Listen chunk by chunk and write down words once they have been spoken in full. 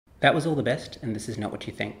That was All the Best, and this is Not What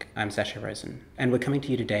You Think. I'm Sasha Rosen, and we're coming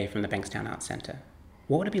to you today from the Bankstown Arts Centre.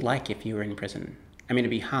 What would it be like if you were in prison? I mean,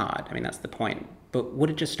 it'd be hard, that's the point, but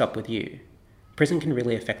would it just stop with you? Prison can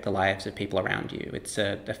really affect the lives of people around you. It's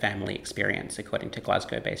a family experience, according to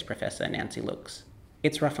Glasgow-based professor Nancy Looks.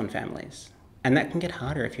 It's rough on families, and that can get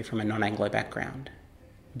harder if you're from a non-Anglo background.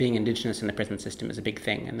 Being Indigenous in the prison system is a big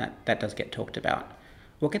thing, and that does get talked about.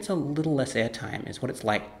 What gets a little less airtime is what it's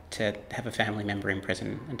like to have a family member in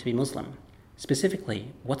prison and to be Muslim.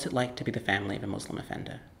 Specifically, what's it like to be the family of a Muslim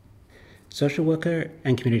offender? Social worker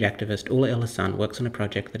and community activist Ula El Hassan works on a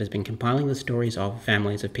project that has been compiling the stories of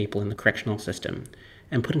families of people in the correctional system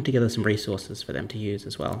and putting together some resources for them to use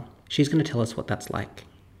as well. She's going to tell us what that's like.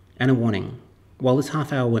 And a warning, while this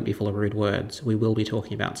half hour won't be full of rude words, we will be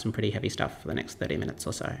talking about some pretty heavy stuff for the next 30 minutes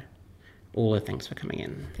or so. Ula, thanks for coming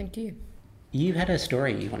in. Thank you. You had a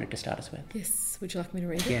story you wanted to start us with. Yes, would you like me to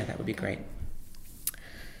read it? Yeah, that would be great.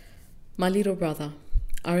 My little brother.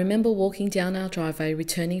 I remember walking down our driveway,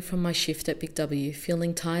 returning from my shift at Big W,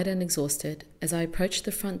 feeling tired and exhausted. As I approached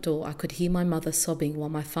the front door, I could hear my mother sobbing while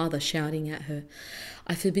my father shouting at her,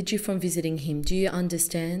 "I forbid you from visiting him. Do you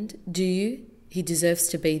understand? Do you? He deserves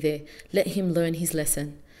to be there. Let him learn his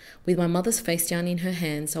lesson." With my mother's face down in her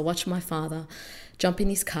hands, I watched my father jump in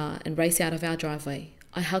his car and race out of our driveway.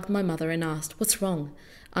 I hugged my mother and asked, "What's wrong?"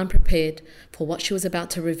 Unprepared for what she was about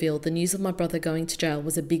to reveal, the news of my brother going to jail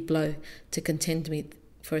was a big blow to contend with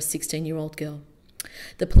for a 16-year-old girl.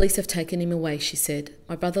 "The police have taken him away," she said.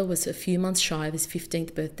 My brother was a few months shy of his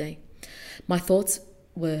 15th birthday. My thoughts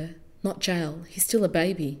were, not jail, he's still a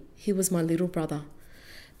baby. He was my little brother.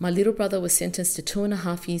 My little brother was sentenced to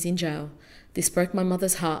 2.5 years in jail. This broke my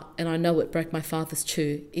mother's heart, and I know it broke my father's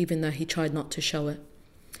too, even though he tried not to show it.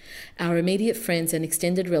 Our immediate friends and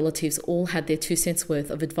extended relatives all had their 2 cents worth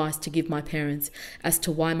of advice to give my parents as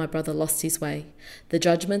to why my brother lost his way. The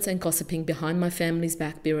judgments and gossiping behind my family's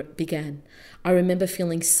back began. I remember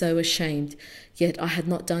feeling so ashamed, yet I had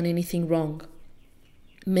not done anything wrong.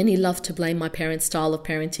 Many loved to blame my parents' style of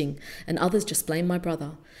parenting, and others just blamed my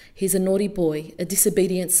brother. He's a naughty boy, a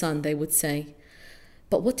disobedient son, they would say.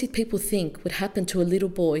 But what did people think would happen to a little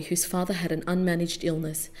boy whose father had an unmanaged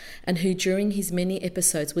illness and who during his many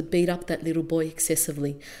episodes would beat up that little boy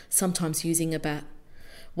excessively, sometimes using a bat?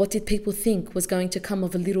 What did people think was going to come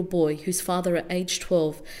of a little boy whose father at age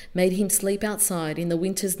 12 made him sleep outside in the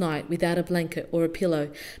winter's night without a blanket or a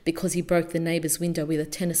pillow because he broke the neighbour's window with a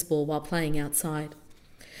tennis ball while playing outside?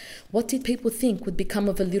 What did people think would become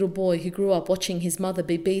of a little boy who grew up watching his mother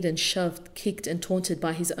be beaten, shoved, kicked and taunted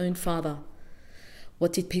by his own father?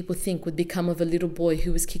 What did people think would become of a little boy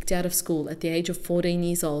who was kicked out of school at the age of 14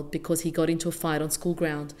 years old because he got into a fight on school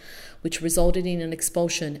ground, which resulted in an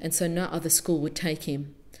expulsion and so no other school would take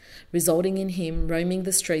him, resulting in him roaming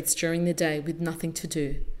the streets during the day with nothing to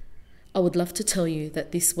do? I would love to tell you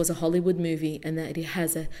that this was a Hollywood movie and that it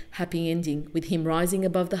has a happy ending with him rising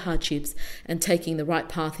above the hardships and taking the right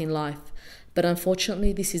path in life. But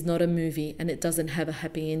unfortunately, this is not a movie and it doesn't have a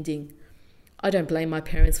happy ending. I don't blame my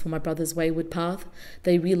parents for my brother's wayward path.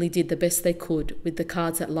 They really did the best they could with the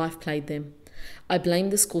cards that life played them. I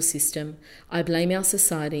blame the school system. I blame our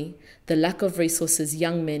society, the lack of resources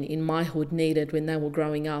young men in my hood needed when they were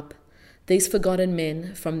growing up. These forgotten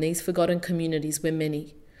men from these forgotten communities were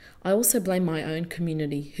many. I also blame my own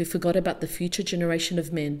community, who forgot about the future generation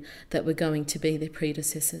of men that were going to be their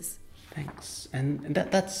predecessors. Thanks. And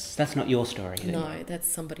that's not your story, is it? No, that's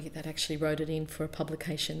somebody that actually wrote it in for a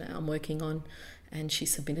publication that I'm working on, and she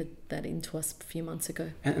submitted that in to us a few months ago.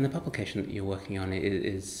 And the publication that you're working on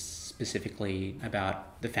is specifically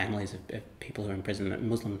about the families of people who are in prison,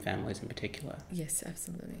 Muslim families in particular. Yes,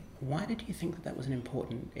 absolutely. Why did you think that was an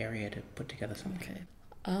important area to put together something? Okay.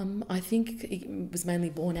 I think it was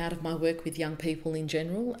mainly born out of my work with young people in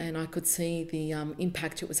general, and I could see the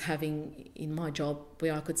impact it was having in my job,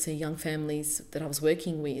 where I could see young families that I was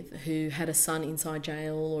working with who had a son inside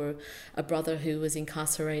jail or a brother who was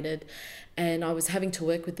incarcerated, and I was having to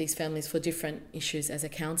work with these families for different issues as a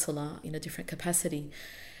counsellor in a different capacity.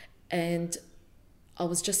 And I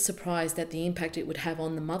was just surprised at the impact it would have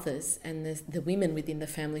on the mothers and the women within the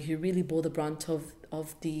family who really bore the brunt of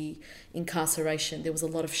the incarceration. There was a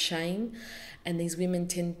lot of shame, and these women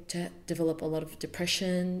tend to develop a lot of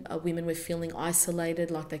depression. Women were feeling isolated,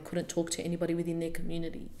 like they couldn't talk to anybody within their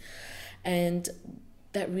community. And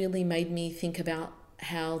that really made me think about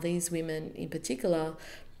how these women in particular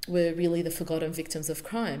were really the forgotten victims of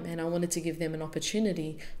crime, and I wanted to give them an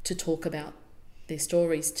opportunity to talk about their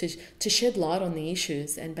stories, to shed light on the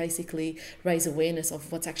issues and basically raise awareness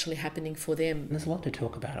of what's actually happening for them. There's a lot to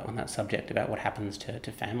talk about on that subject, about what happens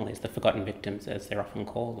to families, the forgotten victims as they're often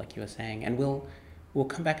called, like you were saying. And we'll We'll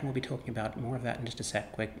come back and we'll be talking about more of that in just a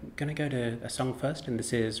sec. We're going to go to a song first, and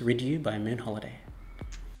this is Rid You by Moon Holiday.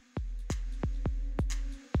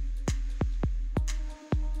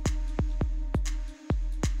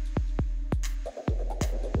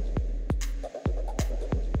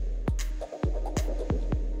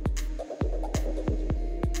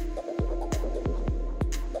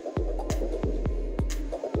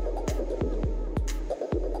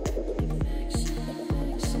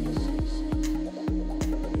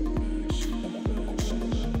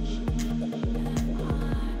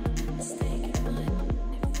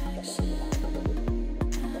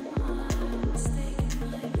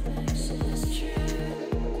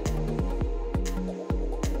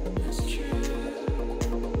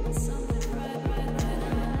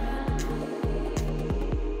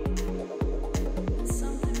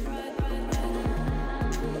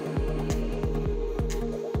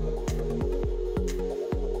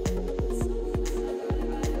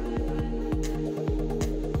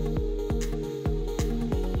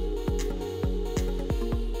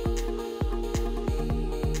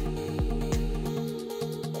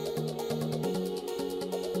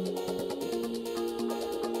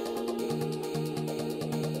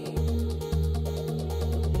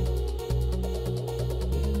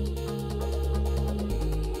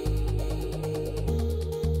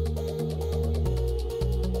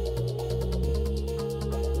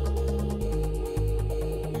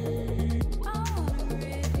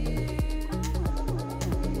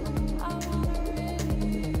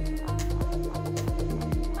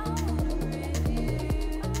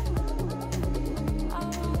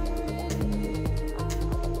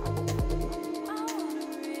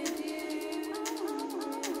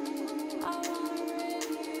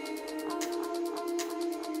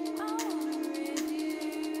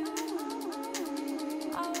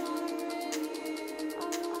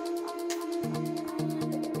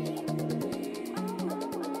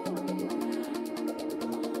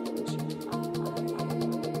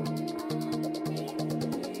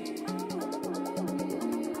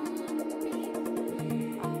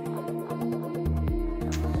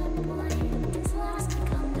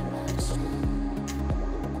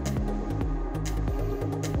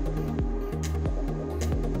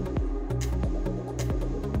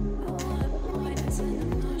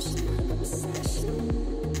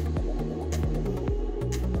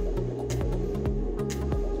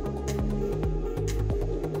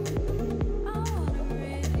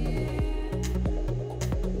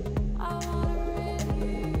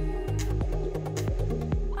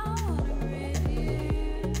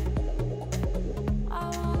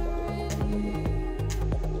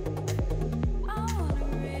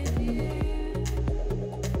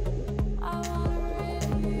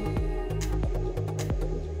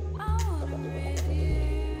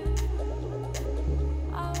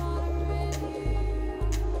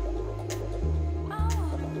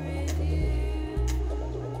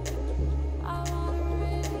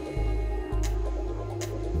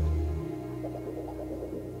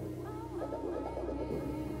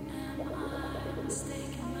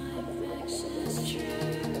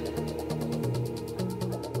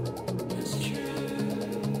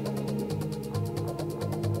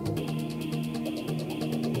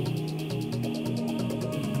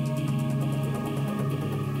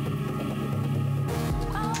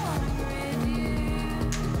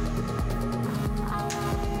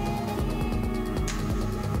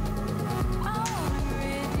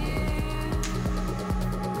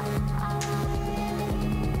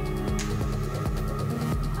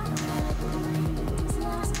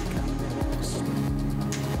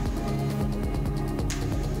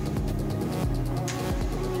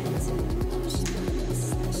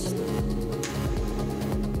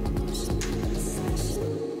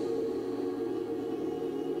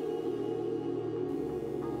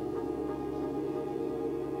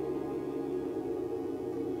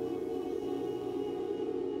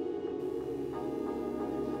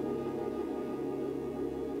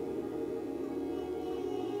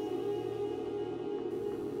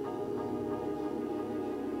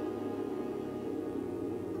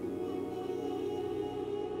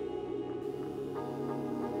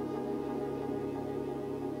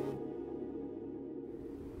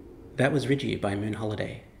 That was Rid You by Moon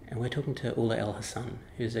Holiday, and we're talking to Ula El Hassan,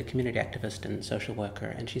 who's a community activist and social worker,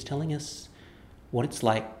 and she's telling us what it's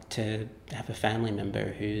like to have a family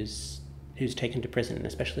member who's who's taken to prison,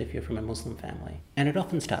 especially if you're from a Muslim family. And it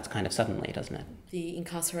often starts kind of suddenly, doesn't it? The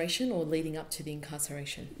incarceration or leading up to the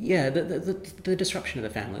incarceration? Yeah, the disruption of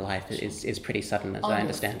the family life is pretty sudden, as I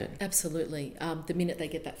understand it. Absolutely. The minute they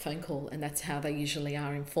get that phone call, and that's how they usually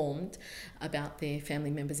are informed about their family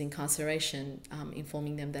member's incarceration,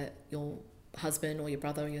 informing them that your husband or your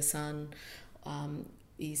brother or your son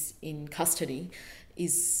is in custody,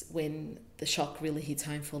 is when the shock really hits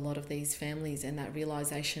home for a lot of these families, and that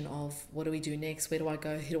realisation of what do we do next, where do I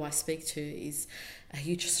go, who do I speak to, is a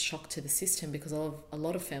huge shock to the system, because a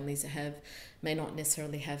lot of families may not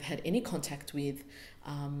necessarily have had any contact with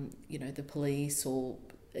the police or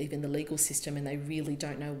even the legal system, and they really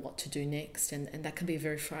don't know what to do next, and that can be a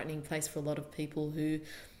very frightening place for a lot of people who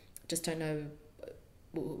just don't know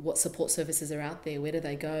what support services are out there, where do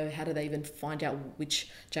they go, how do they even find out which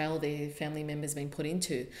jail their family member's been put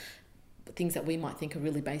into. Things that we might think are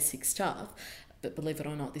really basic stuff, but believe it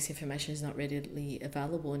or not, this information is not readily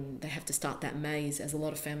available, and they have to start that maze, as a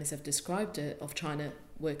lot of families have described it, of trying to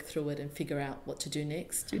work through it and figure out what to do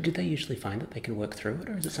next. Do they usually find that they can work through it,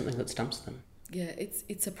 or is it something that stumps them? Yeah,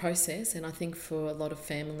 it's a process, and I think for a lot of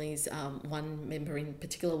families, one member in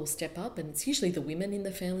particular will step up, and it's usually the women in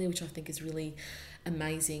the family, which I think is really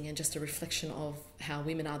amazing, and just a reflection of how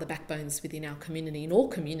women are the backbones within our community, in all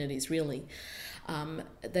communities really.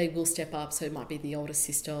 They will step up, so it might be the older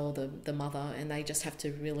sister or the mother, and they just have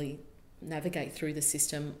to really navigate through the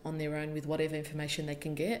system on their own with whatever information they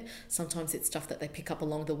can get. Sometimes it's stuff that they pick up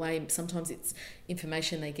along the way, sometimes it's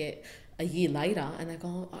information they get a year later, and they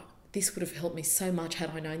go, oh, this would have helped me so much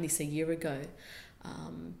had I known this a year ago.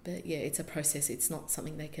 But yeah, it's a process. It's not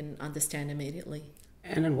something they can understand immediately.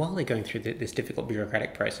 And then while they're going through this difficult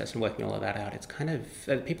bureaucratic process and working all of that out, it's kind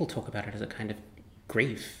of, people talk about it as a kind of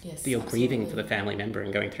grief. Yes, you're absolutely. Grieving for the family member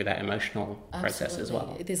and going through that emotional process as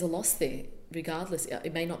well. There's a loss there, regardless.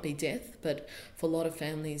 It may not be death, but for a lot of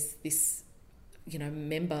families, this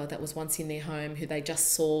member that was once in their home, who they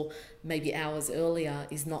just saw maybe hours earlier,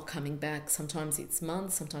 is not coming back. Sometimes it's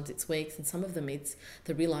months, sometimes it's weeks, and some of them it's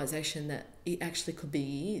the realisation that it actually could be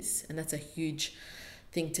years, and that's a huge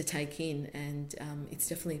thing to take in, and it's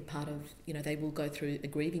definitely part of, they will go through a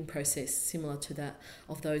grieving process similar to that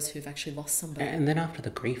of those who've actually lost somebody. And then after the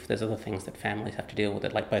grief, there's other things that families have to deal with,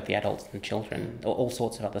 it, like both the adults and children, or all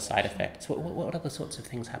sorts of other side effects. What other sorts of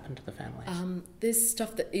things happen to the families? There's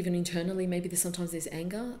stuff that even internally, maybe sometimes there's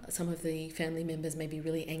anger. Some of the family members may be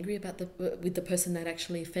really angry with the person that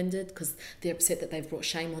actually offended, because they're upset that they've brought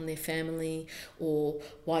shame on their family, or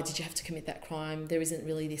why did you have to commit that crime? There isn't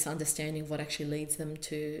really this understanding of what actually leads them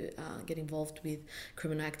to get involved with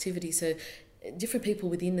criminal activity. So different people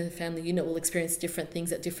within the family unit will experience different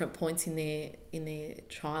things at different points in their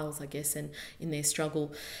trials, I guess, and in their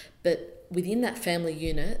struggle. But within that family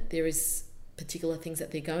unit, there is particular things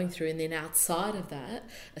that they're going through, and then outside of that,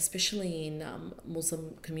 especially in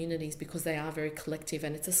Muslim communities, because they are very collective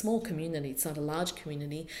and it's a small community, it's not a large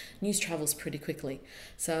community, news travels pretty quickly.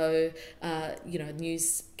 So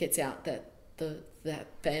news gets out that that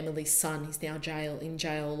family's son is now in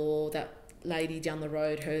jail, or that lady down the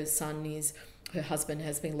road, her husband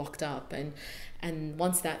has been locked up, and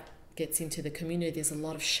once that gets into the community, there's a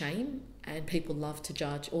lot of shame, and people love to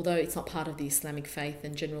judge, although it's not part of the Islamic faith,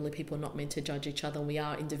 and generally people are not meant to judge each other. We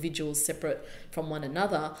are individuals separate from one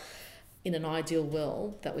another. In an ideal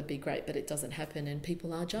world, that would be great, but it doesn't happen, and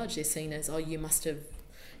people are judged. They're seen as, oh, you must have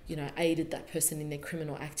aided that person in their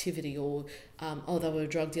criminal activity, or they were a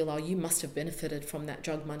drug dealer, you must have benefited from that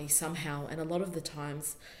drug money somehow. And a lot of the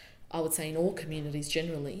times, I would say in all communities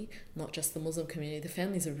generally, not just the Muslim community, the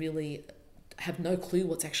families have no clue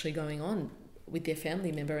what's actually going on with their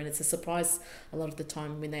family member, and it's a surprise a lot of the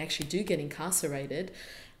time when they actually do get incarcerated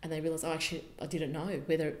and they realise, oh, actually, I didn't know,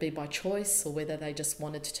 whether it be by choice or whether they just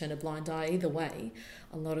wanted to turn a blind eye. Either way,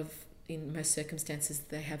 in most circumstances,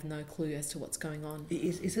 they have no clue as to what's going on.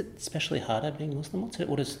 Is it especially harder being Muslim?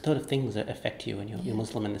 What sort of things affect you when you're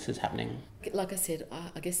Muslim and this is happening? Like I said,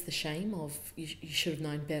 I guess the shame of you should have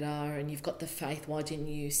known better, and you've got the faith, why didn't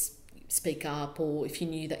you speak up? Or if you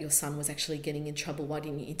knew that your son was actually getting in trouble, why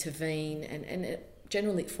didn't you intervene? And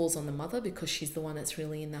generally it falls on the mother, because she's the one that's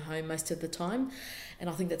really in the home most of the time. And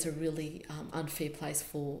I think that's a really unfair place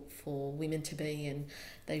for women to be, and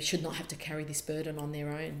they should not have to carry this burden on their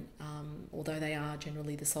own. Although they are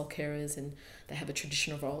generally the sole carers and they have a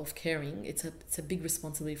traditional role of caring, it's a big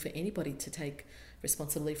responsibility for anybody to take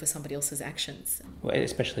responsibility for somebody else's actions. Well,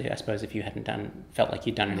 especially, I suppose, if you hadn't felt like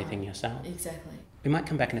you'd done anything yourself. Exactly. We might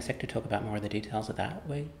come back in a sec to talk about more of the details of that.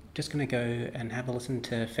 We're just going to go and have a listen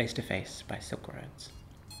to Face to Face by Silk Roads.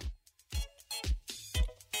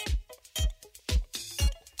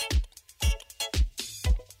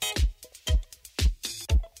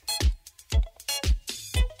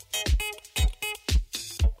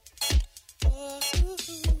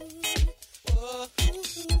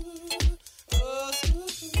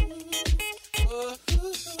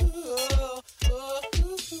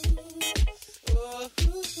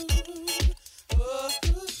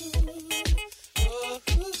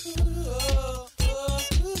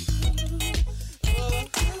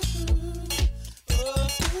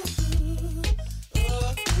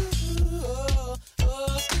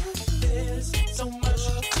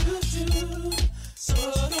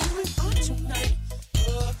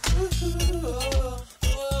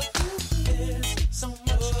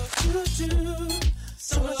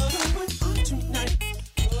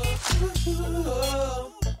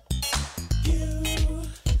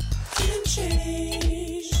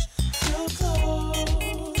 change your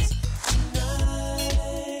clothes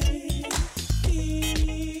tonight.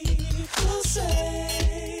 People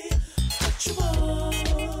say what you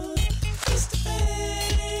want is the face.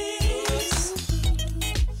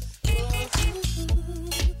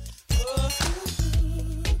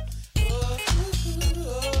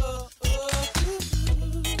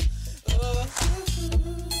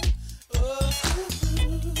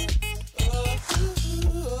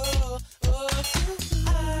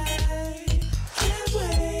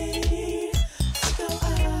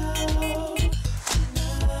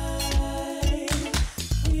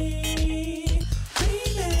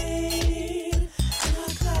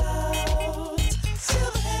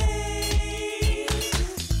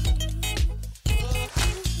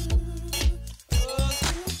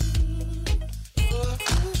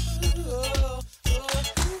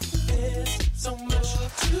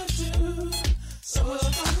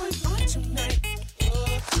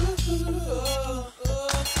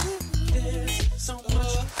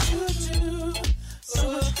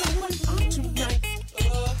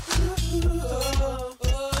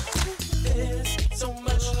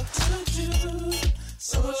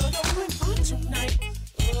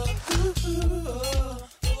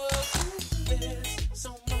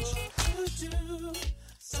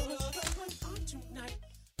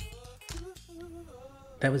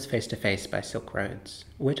 That was Face to Face by Silk Roads.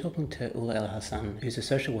 We're talking to Ula El Hassan, who's a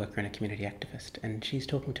social worker and a community activist, and she's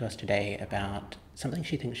talking to us today about something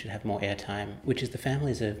she thinks should have more airtime, which is the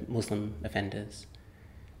families of Muslim offenders.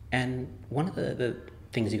 And one of the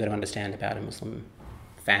things you've got to understand about a Muslim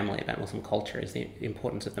family, about Muslim culture, is the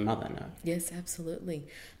importance of the mother, no? Yes, absolutely.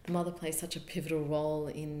 The mother plays such a pivotal role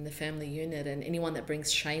in the family unit, and anyone that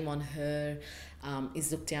brings shame on her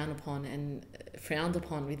is looked down upon and frowned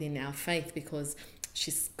upon within our faith, because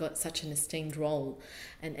she's got such an esteemed role.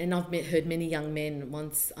 And I've heard many young men,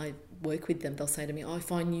 once I work with them, they'll say to me, oh,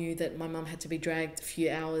 if I knew that my mum had to be dragged a few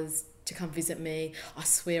hours to come visit me, I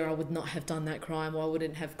swear I would not have done that crime, or I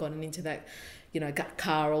wouldn't have gotten into that,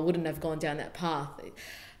 car, or wouldn't have gone down that path.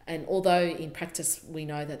 And although in practice we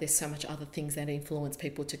know that there's so much other things that influence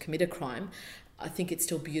people to commit a crime, I think it's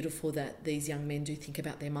still beautiful that these young men do think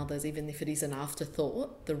about their mothers, even if it is an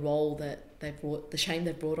afterthought. The role that they've brought, the shame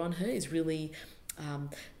they've brought on her is really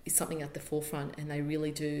is something at the forefront, and they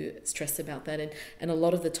really do stress about that. And a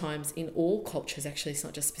lot of the times in all cultures, actually, it's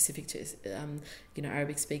not just specific to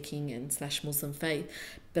Arabic speaking and / Muslim faith,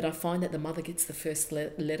 but I find that the mother gets the first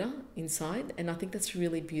letter inside, and I think that's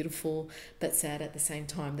really beautiful but sad at the same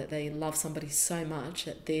time, that they love somebody so much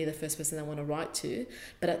that they're the first person they want to write to,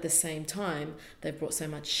 but at the same time they've brought so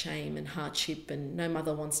much shame and hardship, and no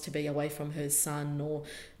mother wants to be away from her son or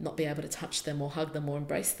not be able to touch them or hug them or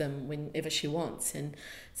embrace them whenever she wants. And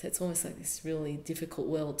so it's almost like this really difficult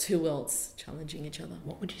world, two worlds challenging each other.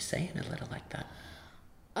 What would you say in a letter like that?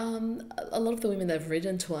 A lot of the women that have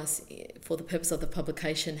written to us for the purpose of the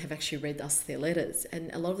publication have actually read us their letters, and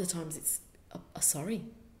a lot of the times it's a sorry,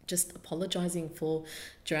 just apologising for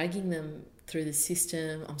dragging them through the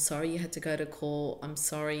system. I'm sorry you had to go to court. I'm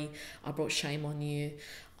sorry I brought shame on you.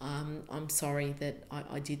 I'm sorry that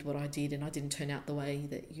I did what I did and I didn't turn out the way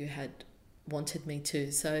that you had wanted me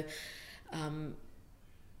to. So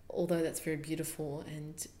although that's very beautiful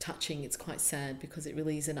and touching, it's quite sad because it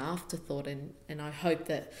really is an afterthought, and I hope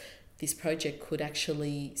that this project could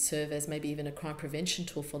actually serve as maybe even a crime prevention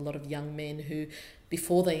tool for a lot of young men who,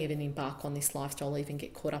 before they even embark on this lifestyle or even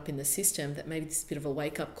get caught up in the system, that maybe this is a bit of a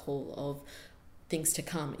wake-up call of things to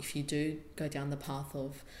come if you do go down the path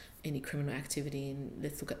of any criminal activity. And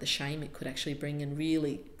let's look at the shame it could actually bring, and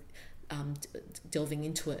really delving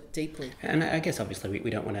into it deeply. And I guess obviously we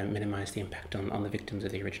don't want to minimise the impact on the victims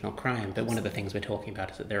of the original crime, but one of the things we're talking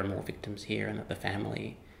about is that there are more victims here, and that the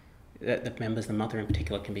family, the members, the mother in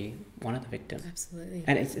particular, can be one of the victims. Absolutely.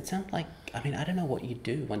 And it sounds like, I don't know what you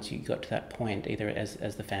do once you got to that point, either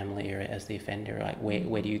as the family or as the offender, like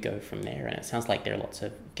where do you go from there? And it sounds like there are lots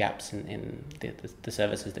of gaps in the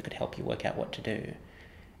services that could help you work out what to do.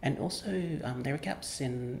 And also, there are gaps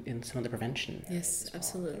in some of the prevention. Yes,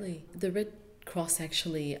 absolutely. The Red Cross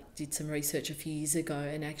actually did some research a few years ago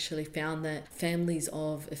and actually found that families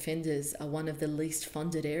of offenders are one of the least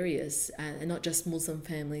funded areas, and not just Muslim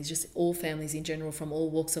families, just all families in general, from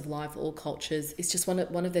all walks of life, all cultures. It's just one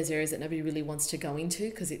of those areas that nobody really wants to go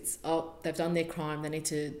into, because it's, they've done their crime, they need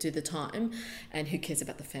to do the time, and who cares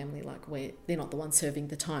about the family? Like, they're not the ones serving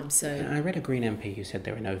the time. So and I read a Green MP who said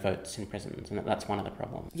there were no votes in prisons, and that's one of the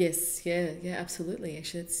problems. Yes, yeah, absolutely.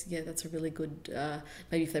 Actually, that's a really good.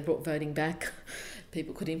 Maybe if they brought voting back,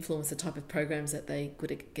 people could influence the type of programs that they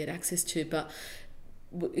could get access to. But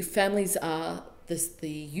if families are the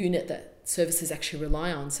unit that services actually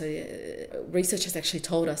rely on. So research has actually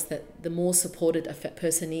told us that the more supported a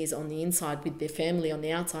person is on the inside with their family on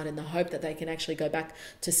the outside, and the hope that they can actually go back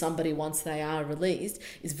to somebody once they are released,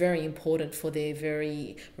 is very important for their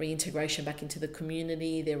very reintegration back into the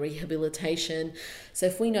community, their rehabilitation. So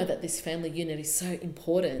if we know that this family unit is so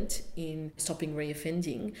important in stopping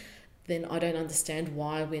reoffending, then I don't understand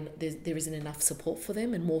why when there isn't enough support for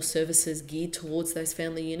them and more services geared towards those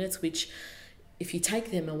family units, which if you take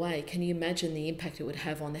them away, can you imagine the impact it would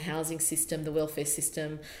have on the housing system, the welfare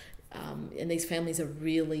system? And these families are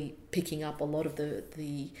really picking up a lot of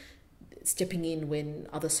the stepping in when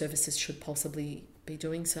other services should possibly be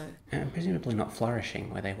doing so. And presumably not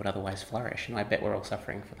flourishing where they would otherwise flourish, and I bet we're all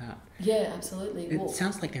suffering for that. Yeah, absolutely. It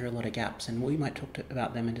sounds like there are a lot of gaps, and we might talk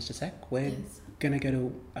about them in just a sec. We're going to go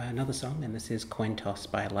to another song, and this is Coin Toss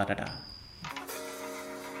by La Da Da.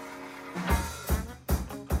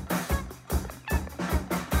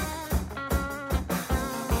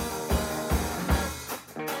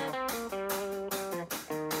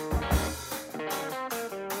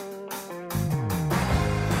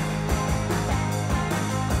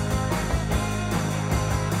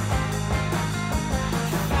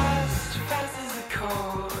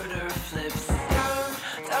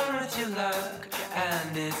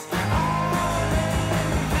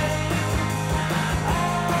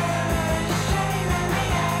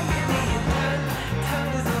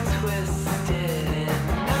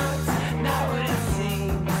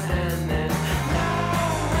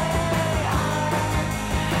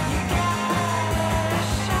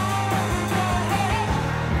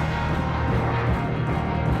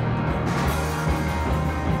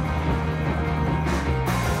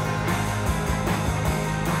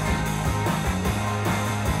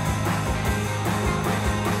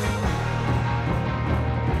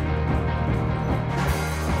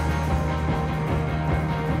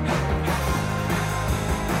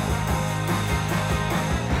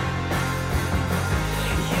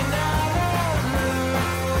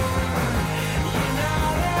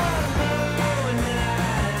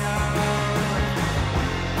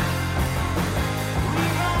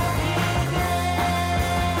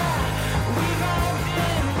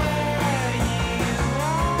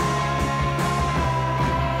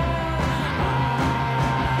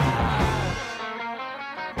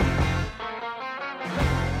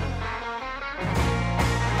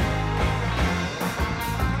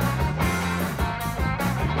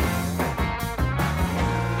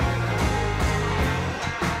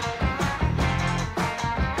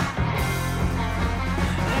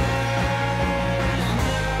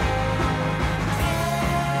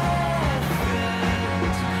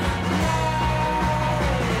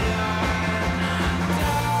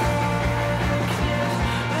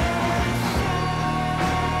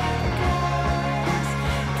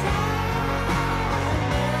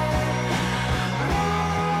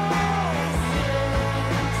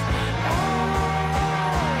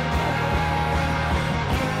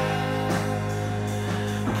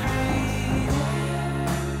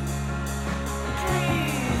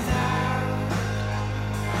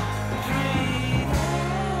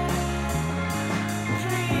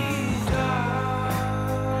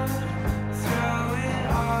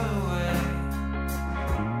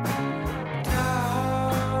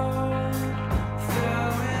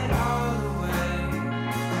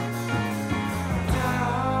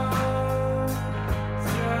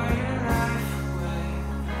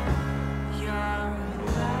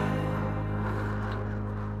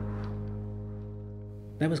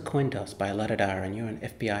 That was Coin Toss by La Da Da, and you're on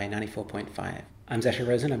FBI 94.5. I'm Zasha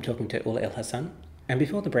Rosen, I'm talking to Ula El Hassan. And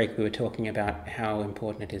before the break, we were talking about how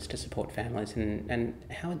important it is to support families and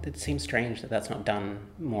how it seems strange that that's not done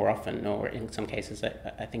more often, or in some cases,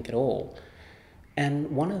 I think at all.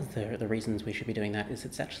 And one of the reasons we should be doing that is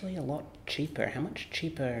it's actually a lot cheaper. How much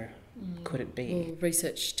cheaper could it be? Well,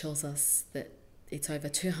 research tells us that it's over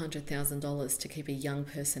 $200,000 to keep a young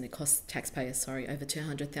person. It costs taxpayers, over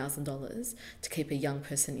 $200,000 to keep a young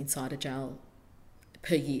person inside a jail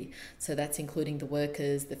per year. So that's including the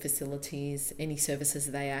workers, the facilities, any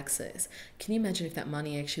services they access. Can you imagine if that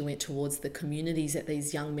money actually went towards the communities that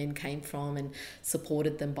these young men came from and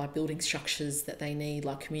supported them by building structures that they need,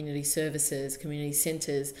 like community services, community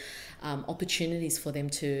centres, opportunities for them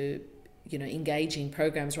to engage in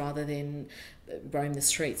programs rather than roam the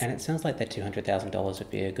streets. And it sounds like that $200,000 would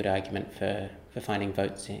be a good argument for finding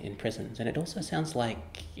votes in prisons. And it also sounds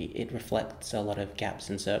like it reflects a lot of gaps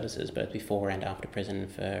in services, both before and after prison,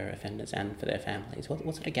 for offenders and for their families. What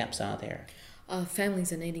sort of gaps are there?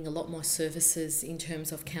 Families are needing a lot more services in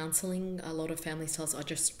terms of counselling. A lot of families tell us, I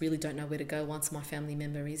just really don't know where to go once my family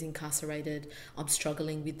member is incarcerated. I'm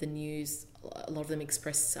struggling with the news. A lot of them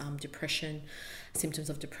express depression, symptoms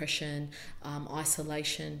of depression,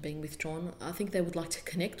 isolation, being withdrawn. I think they would like to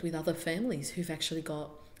connect with other families who've actually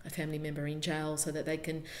got a family member in jail so that they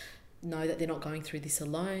can know that they're not going through this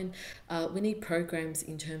alone. We need programs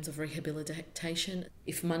in terms of rehabilitation.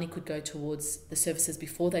 If money could go towards the services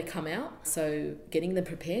before they come out, so getting them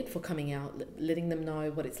prepared for coming out, letting them know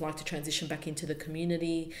what it's like to transition back into the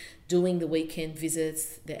community, doing the weekend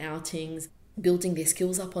visits, the outings, building their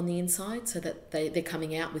skills up on the inside so that they're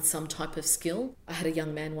coming out with some type of skill. I had a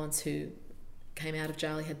young man once who came out of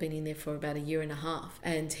jail. He had been in there for about 1.5 years,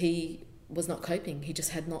 and he was not coping. He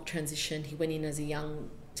just had not transitioned. He went in as a young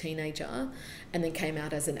teenager and then came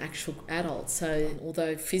out as an actual adult. So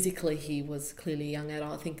although physically he was clearly a young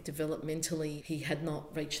adult, I think developmentally he had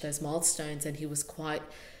not reached those milestones, and he was quite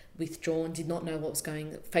withdrawn, did not know what was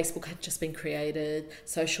going. Facebook had just been created,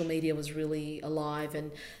 social media was really alive,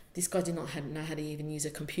 and this guy did not know how to even use a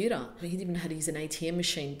computer. He didn't even know how to use an ATM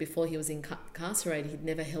machine. Before he was incarcerated, he'd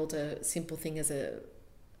never held a simple thing as an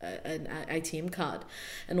ATM card,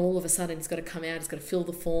 and all of a sudden he's got to come out, he's got to fill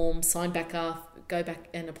the form, sign back up, go back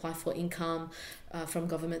and apply for income from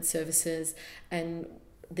government services. And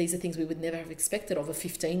these are things we would never have expected of a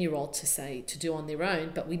 15-year-old to do on their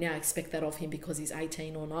own, but we now expect that of him because he's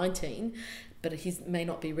 18 or 19, but he may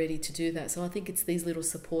not be ready to do that. So I think it's these little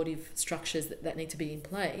supportive structures that need to be in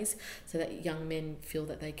place so that young men feel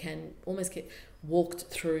that they can almost get walked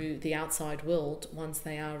through the outside world once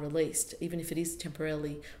they are released, even if it is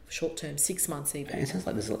temporarily, short-term, 6 months even. It sounds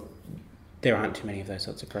like there aren't too many of those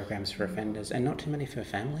sorts of programs for offenders, and not too many for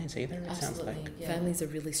families either, it sounds like. Yeah. Families are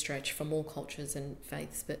really stretched from all cultures and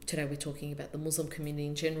faiths, but today we're talking about the Muslim community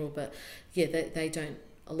in general, but yeah, they don't.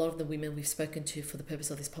 A lot of the women we've spoken to for the purpose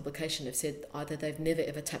of this publication have said either they've never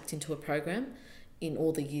ever tapped into a program in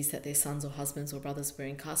all the years that their sons or husbands or brothers were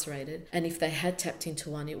incarcerated. And if they had tapped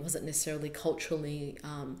into one, it wasn't necessarily culturally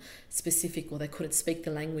specific, or they couldn't speak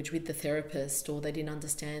the language with the therapist, or they didn't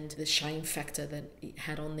understand the shame factor that it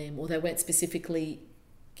had on them, or they weren't specifically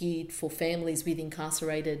geared for families with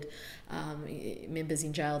incarcerated members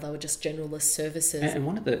in jail. They were just generalist services. And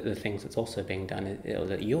one of the things that's also being done, or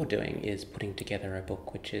that you're doing, is putting together a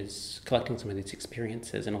book which is collecting some of these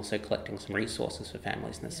experiences and also collecting some resources for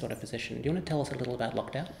families in this sort of position. Do you want to tell us a little about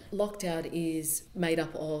Locked Out? Locked Out is made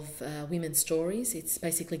up of women's stories. It's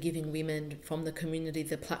basically giving women from the community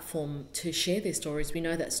the platform to share their stories. We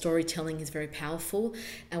know that storytelling is very powerful,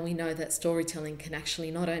 and we know that storytelling can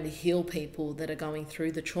actually not only heal people that are going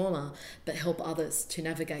through the trauma, but help others to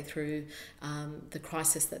navigate through the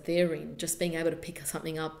crisis that they're in. Just being able to pick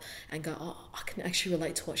something up and go, oh, I can actually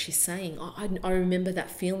relate to what she's saying. I remember that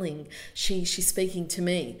feeling. She's speaking to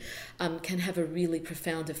me, can have a really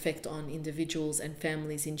profound effect on individuals and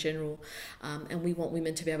families in general. And we want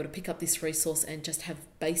women to be able to pick up this resource and just have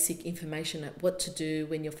basic information at what to do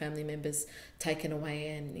when your family member's taken away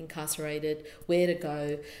and incarcerated, where to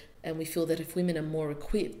go. And we feel that if women are more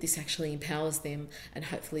equipped, this actually empowers them. And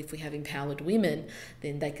hopefully if we have empowered women,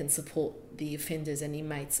 then they can support the offenders and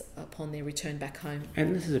inmates upon their return back home.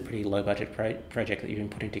 And this is a pretty low-budget project that you've been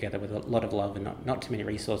putting together with a lot of love and not too many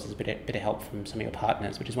resources, but a bit of help from some of your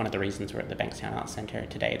partners, which is one of the reasons we're at the Bankstown Arts Centre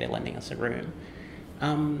today. They're lending us a room.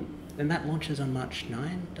 And that launches on March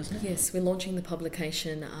 9, doesn't it? Yes, we're launching the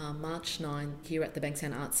publication March 9 here at the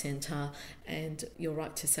Bankstown Arts Centre. And you're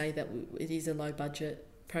right to say that it is a low-budget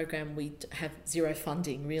program. We have zero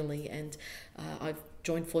funding really, and I've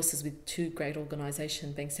joined forces with two great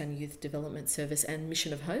organisations, Bankstown Youth Development Service and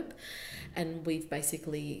Mission of Hope, and we've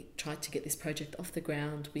basically tried to get this project off the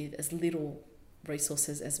ground with as little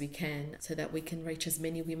resources as we can so that we can reach as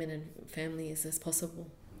many women and families as possible.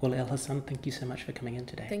 Well, El Hassan, thank you so much for coming in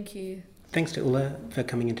today. Thank you. Thanks to Ula for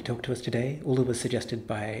coming in to talk to us today. Ula was suggested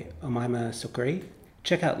by Omaima Sukri.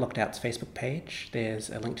 Check out Locked Out's Facebook page. There's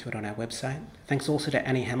a link to it on our website. Thanks also to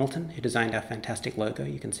Annie Hamilton, who designed our fantastic logo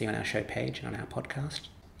you can see on our show page and on our podcast.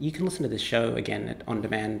 You can listen to this show again at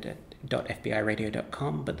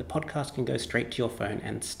ondemand.fbiradio.com, but the podcast can go straight to your phone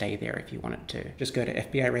and stay there if you want it to. Just go to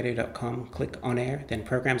fbiradio.com, click on air, then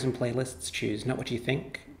programs and playlists, choose Not What You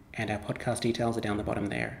Think, and our podcast details are down the bottom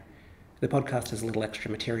there. The podcast has a little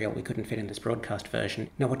extra material we couldn't fit in this broadcast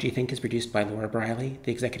version. Not What You Think is produced by Laura Briley,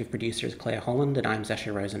 the executive producer is Claire Holland, and I'm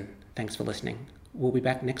Sasha Rosen. Thanks for listening. We'll be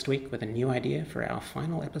back next week with a new idea for our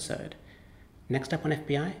final episode. Next up on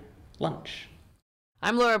FBI, lunch.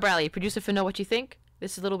 I'm Laura Briley, producer for Know What You Think.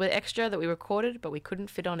 This is a little bit extra that we recorded, but we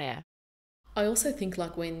couldn't fit on air. I also think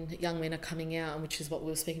like when young men are coming out, which is what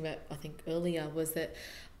we were speaking about I think earlier, was that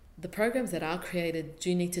the programs that are created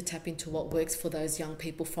do need to tap into what works for those young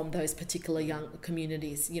people from those particular young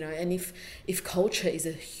communities, you know. And if culture is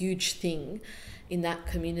a huge thing in that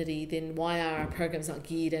community, then why are our programs not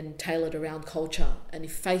geared and tailored around culture? And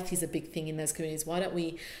if faith is a big thing in those communities, why don't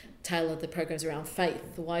we tailor the programs around faith?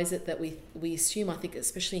 Why is it that we assume, I think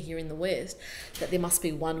especially here in the West, that there must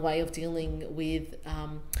be one way of dealing with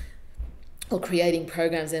or creating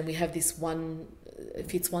programs, and we have this one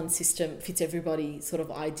fits one system, fits everybody sort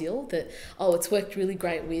of ideal, that, oh, it's worked really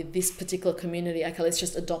great with this particular community, okay, let's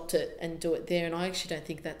just adopt it and do it there. And I actually don't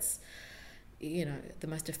think that's, you know, the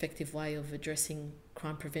most effective way of addressing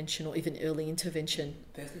crime prevention or even early intervention.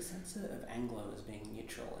 There's this sense of Anglo as being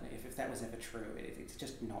neutral, and if that was ever true, it's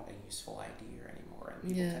just not a useful idea anymore.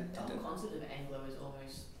 And people tend The to whole concept of Anglo is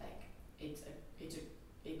almost like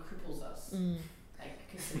it cripples us. Like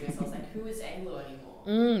considering ourselves like, who is Anglo anymore?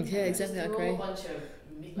 Yeah, exactly. I We're agree. all a bunch of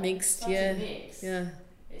Mixed, such yeah. a mix. Yeah,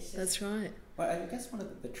 It's just, that's right. Well, I guess one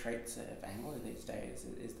of the traits of Anglo these days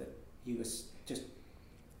is that you just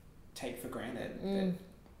take for granted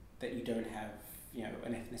that you don't have, you know,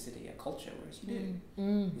 an ethnicity, a culture, whereas you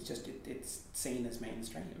do. It's just it's seen as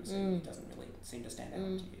mainstream, so it doesn't really seem to stand out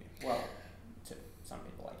to you. Well, to some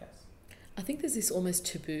people, I guess. I think there's this almost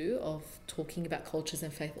taboo of talking about cultures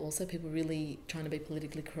and faith also. People really trying to be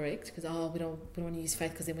politically correct because, we don't want to use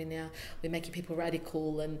faith because then we're making people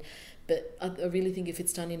radical. But I really think if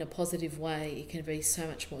it's done in a positive way, it can be so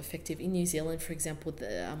much more effective. In New Zealand, for example,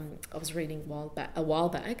 I was reading a while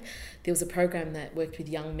back, there was a program that worked with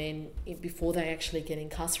young men before they actually get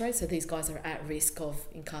incarcerated. So these guys are at risk of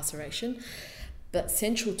incarceration. But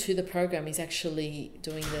central to the program is actually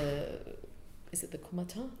doing is it the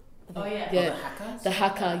kumata? oh yeah. Yeah. The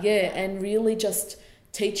haka, yeah, and really just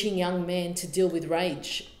teaching young men to deal with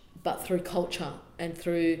rage, but through culture and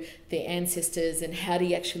through their ancestors, and how do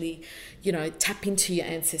you actually, you know, tap into your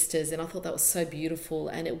ancestors. And I thought that was so beautiful,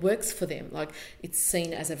 and it works for them. Like, it's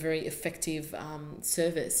seen as a very effective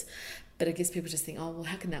service. But I guess people just think, oh, well,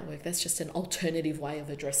 how can that work? That's just an alternative way of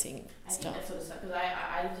addressing I think stuff. that sort of stuff, because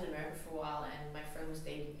I lived in America for a while, and my friend was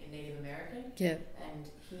dating a Native American, Yeah, and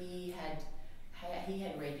he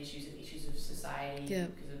had rape issues and issues of society Yeah.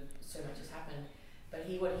 because of so much has happened. But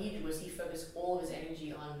what he did was he focused all of his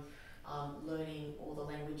energy on learning all the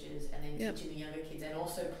languages and then Yep. teaching the younger kids, and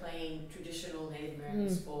also playing traditional Native American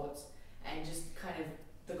sports and just kind of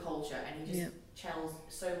the culture. And he just Yep. channels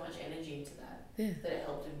so much energy into that yeah. that it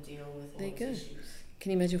helped him deal with all There you those go. issues.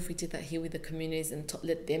 Can you imagine if we did that here with the communities and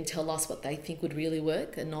let them tell us what they think would really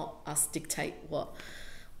work and not us dictate what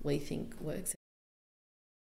we think works?